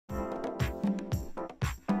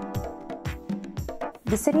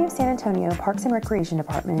The City of San Antonio Parks and Recreation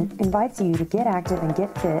Department invites you to get active and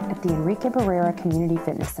get fit at the Enrique Barrera Community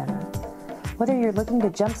Fitness Center. Whether you're looking to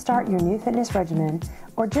jumpstart your new fitness regimen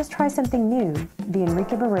or just try something new, the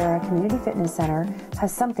Enrique Barrera Community Fitness Center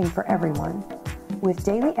has something for everyone. With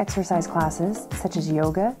daily exercise classes such as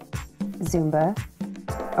yoga, Zumba,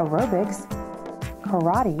 aerobics,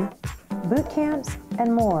 karate, boot camps,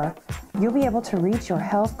 and more, you'll be able to reach your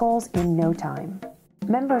health goals in no time.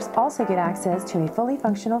 Members also get access to a fully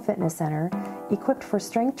functional fitness center equipped for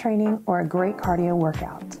strength training or a great cardio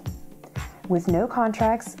workout. With no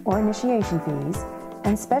contracts or initiation fees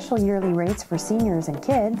and special yearly rates for seniors and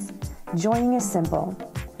kids, joining is simple.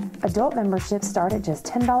 Adult memberships start at just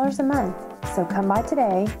 $10 a month, so come by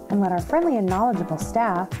today and let our friendly and knowledgeable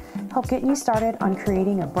staff help get you started on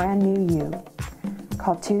creating a brand new you.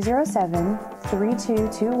 Call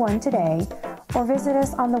 207-3221 today or visit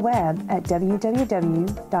us on the web at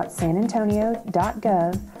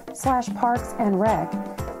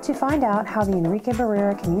www.sanantonio.gov/parksandrec to find out how the Enrique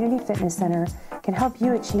Barrera Community Fitness Center can help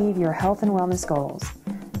you achieve your health and wellness goals.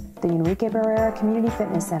 The Enrique Barrera Community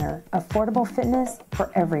Fitness Center, affordable fitness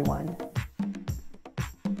for everyone.